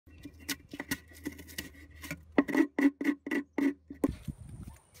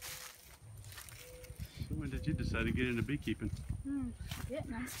decided to get into beekeeping.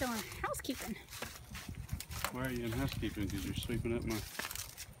 Didn't. I'm still in housekeeping. Why are you in housekeeping? Because you're sweeping up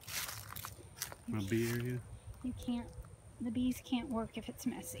my bee area? You can't, the bees can't work if it's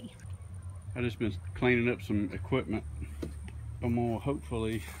messy. I just been cleaning up some equipment. I'm gonna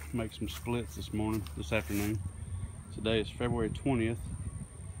hopefully make some splits this afternoon. Today is February 20th,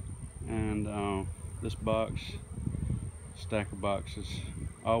 and this stack of boxes,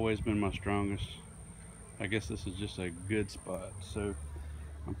 always been my strongest. I guess this is just a good spot, so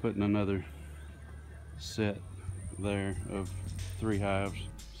I'm putting another set there of 3 hives.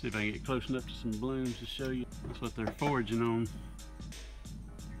 See if I can get close enough to some blooms to show you. That's what they're foraging on.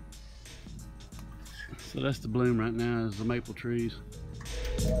 So that's the bloom right now, is the maple trees.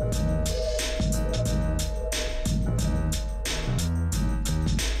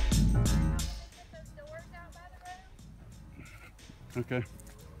 Okay.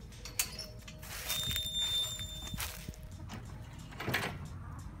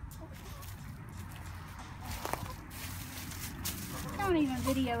 Don't even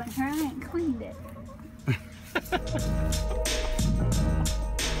video in here, I ain't cleaned it.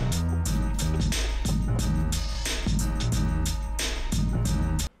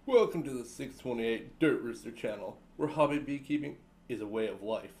 Welcome to the 628 Dirt Rooster channel, where hobby beekeeping is a way of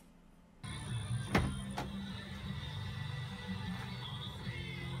life.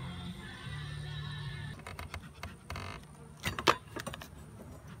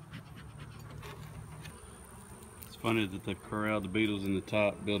 It's funny that they've corralled the beetles in the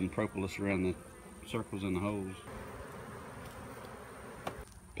top, building propolis around the circles in the holes.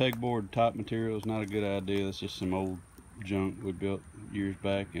 Pegboard top material is not a good idea. That's just some old junk we built years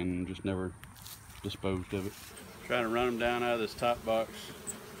back and just never disposed of it. Trying to run them down out of this top box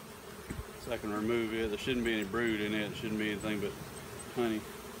so I can remove it. There shouldn't be any brood in it. It shouldn't be anything but honey,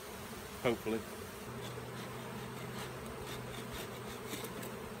 hopefully.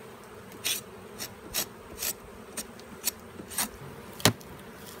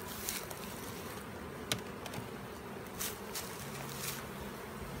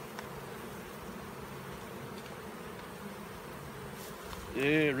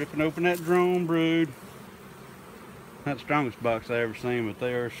 Yeah, ripping open that drone brood. Not the strongest box I ever seen, but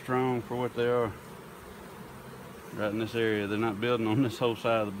they are strong for what they are. Right in this area, they're not building on this whole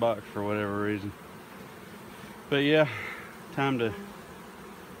side of the box for whatever reason. But yeah, time to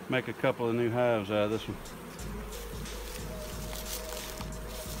make a couple of new hives out of this one.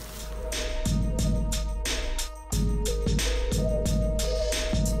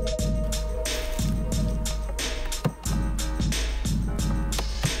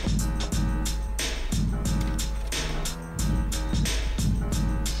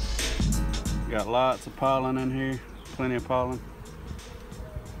 Got lots of pollen in here, plenty of pollen.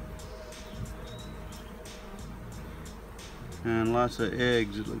 And lots of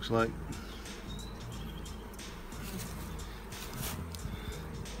eggs, it looks like.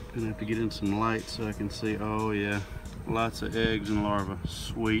 Gonna have to get in some light so I can see. Oh yeah, lots of eggs and larvae.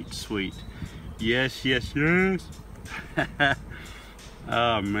 Sweet, sweet. Yes, yes, yes.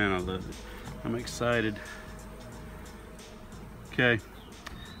 Oh man, I love it. I'm excited. Okay.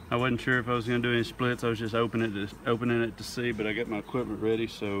 I wasn't sure if I was going to do any splits. I was just opening it to see, but I got my equipment ready,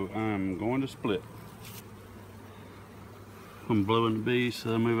 so I'm going to split. I'm blowing the bees,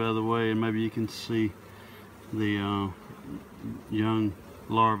 so I'll move out of the way, and maybe you can see the young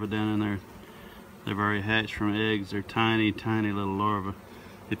larvae down in there. They've already hatched from eggs. They're tiny, tiny little larvae.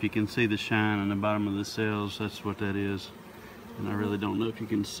 If you can see the shine on the bottom of the cells, that's what that is. And I really don't know if you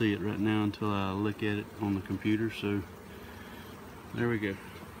can see it right now until I look at it on the computer, so there we go.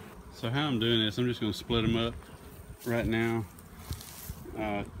 So how I'm doing this, I'm just going to split them up right now.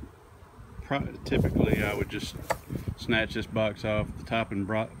 Typically I would just snatch this box off. The top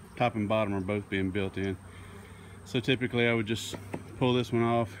and bottom are both being built in. So typically I would just pull this one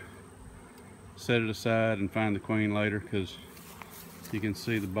off, set it aside, and find the queen later, because you can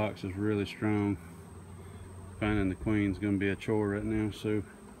see the box is really strong. Finding the queen is going to be a chore right now, so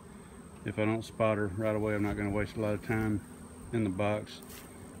if I don't spot her right away, I'm not going to waste a lot of time in the box.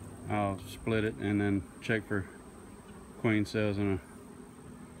 I'll split it and then check for queen cells in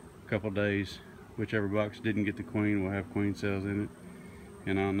a couple days. Whichever box didn't get the queen will have queen cells in it,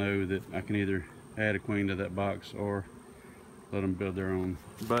 and I'll know that I can either add a queen to that box or let them build their own.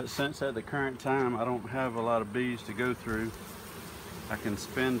 But since at the current time I don't have a lot of bees to go through, I can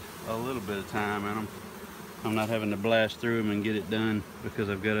spend a little bit of time in them. I'm not having to blast through them and get it done because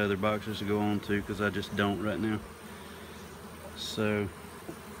I've got other boxes to go on to, because I just don't right now. So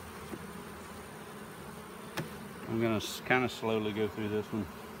I'm gonna kind of slowly go through this one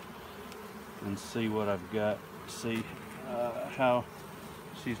and see what I've got see how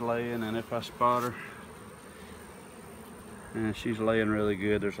she's laying and if I spot her. And she's laying really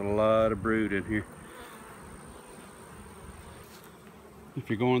good. There's a lot of brood in here. If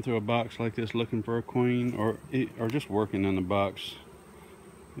you're going through a box like this looking for a queen, or just working in the box,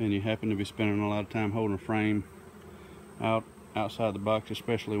 and you happen to be spending a lot of time holding a frame outside the box,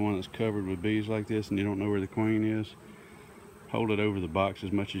 especially one that's covered with bees like this, and you don't know where the queen is, hold it over the box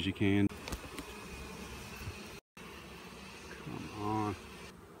as much as you can. Come on.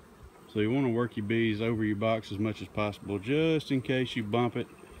 So you want to work your bees over your box as much as possible, just in case you bump it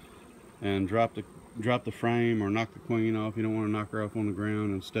and drop the frame or knock the queen off. You don't want to knock her off on the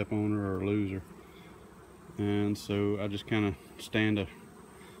ground and step on her or lose her. And so I just kind of stand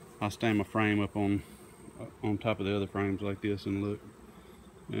my frame up on top of the other frames like this and look,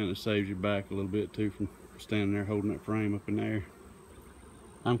 and it saves your back a little bit too from standing there holding that frame up in the air.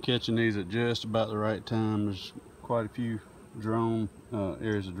 I'm catching these at just about the right time. There's quite a few drone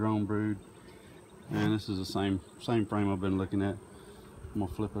areas of drone brood, and this is the same frame I've been looking at. I'm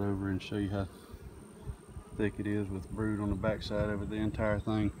gonna flip it over and show you how thick it is with brood on the back side of it. The entire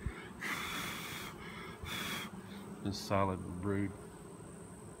thing is solid with brood.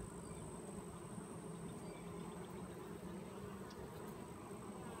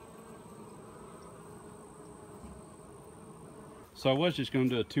 So I was just going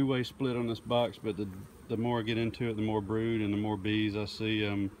to do a two-way split on this box, but the more I get into it, the more brood and the more bees I see.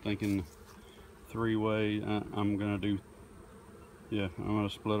 I'm thinking three-way. I'm going to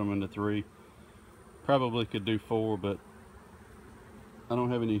split them into three. Probably could do four, but I don't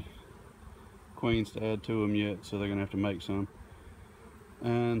have any queens to add to them yet, so they're going to have to make some.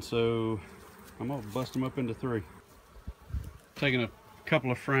 And so I'm going to bust them up into three. Taking a couple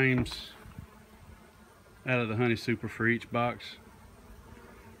of frames out of the honey super for each box.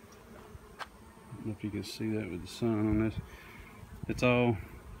 I don't know if you can see that with the sun on this. It's all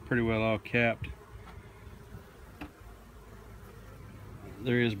pretty well all capped.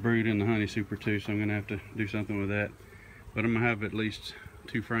 There is brood in the honey super too, so I'm going to have to do something with that. But I'm going to have at least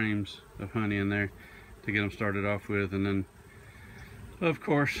 2 frames of honey in there to get them started off with, and then of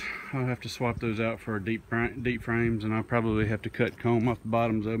course I'll have to swap those out for deep frames, and I'll probably have to cut comb off the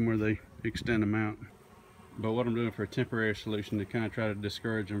bottoms of them where they extend them out. But what I'm doing for a temporary solution to kind of try to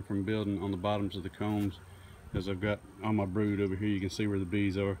discourage them from building on the bottoms of the combs, because I've got all my brood over here. You can see where the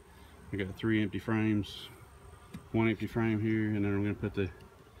bees are. I got 3 empty frames, 1 empty frame here, and then I'm going to put the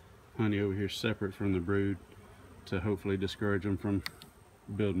honey over here separate from the brood to hopefully discourage them from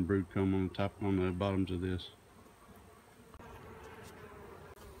building brood comb on the bottoms of this.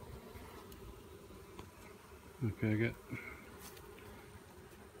 Okay,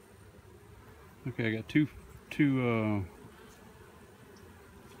 I got two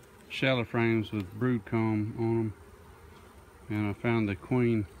shallow frames with brood comb on them, and I found the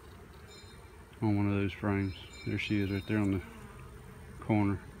queen on one of those frames. There she is right there on the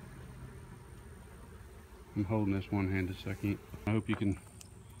corner. I'm holding this one-handed, so I hope you can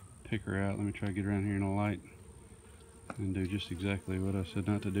pick her out. Let me try to get around here in the light and do just exactly what I said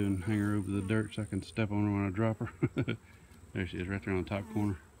not to do, and hang her over the dirt so I can step on her when I drop her. There she is right there on the top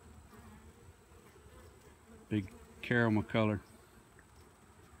corner. Big caramel color.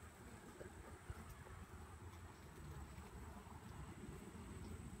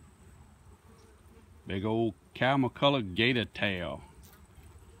 Big old caramel colored gator tail.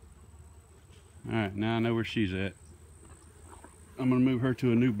 Alright, now I know where she's at. I'm going to move her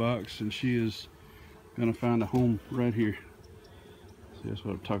to a new box, and she is going to find a home right here. See, that's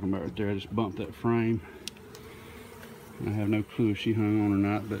what I'm talking about right there. I just bumped that frame. I have no clue if she hung on or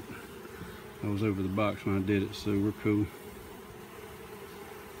not, but I was over the box when I did it, so we're cool.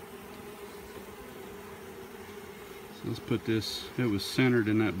 So let's put this, it was centered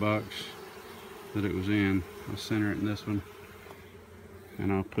in that box that it was in. I'll center it in this one,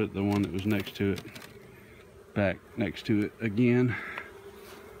 and I'll put the one that was next to it back next to it again.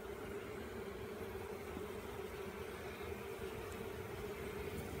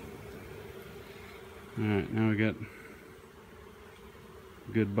 Alright, now we got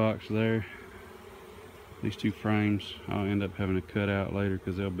a good box there. These 2 frames I'll end up having to cut out later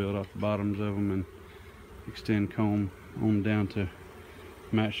because they'll build off the bottoms of them and extend comb on down to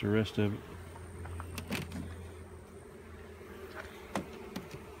match the rest of it.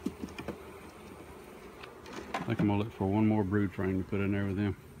 I think I'm gonna look for one more brood frame to put in there with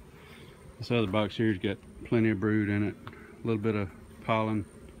them. This other box here's got plenty of brood in it, a little bit of pollen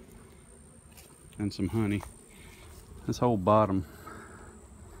and some honey. This whole bottom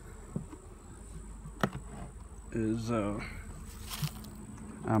is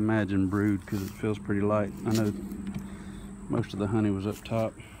I imagine brood because it feels pretty light. I know most of the honey was up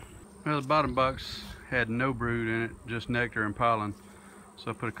top. Well, the bottom box had no brood in it, just nectar and pollen.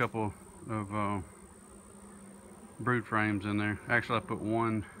 So I put a couple of brood frames in there. Actually, I put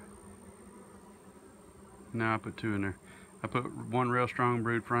one. No, I put two in there. I put one real strong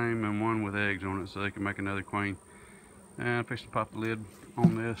brood frame and one with eggs on it so they can make another queen. And I'm fixing to pop the lid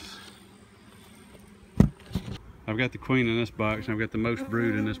on this. I've got the queen in this box, and I've got the most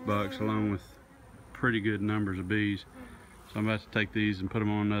brood in this box along with pretty good numbers of bees. So I'm about to take these and put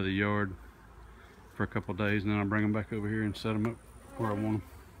them on another yard for a couple days, and then I'll bring them back over here and set them up where I want them.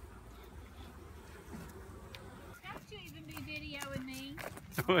 Don't you even be videoing me?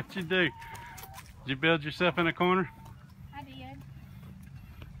 What'd you do? Did you build yourself in a corner? I did.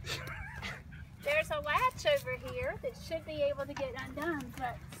 There's a latch over here that should be able to get undone,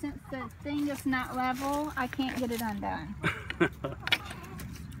 but since the thing is not level, I can't get it undone.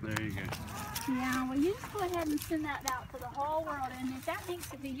 There you go. Yeah, well, you just go ahead and send that out to the whole world, and if that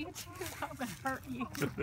makes it to YouTube, I'm going to hurt you.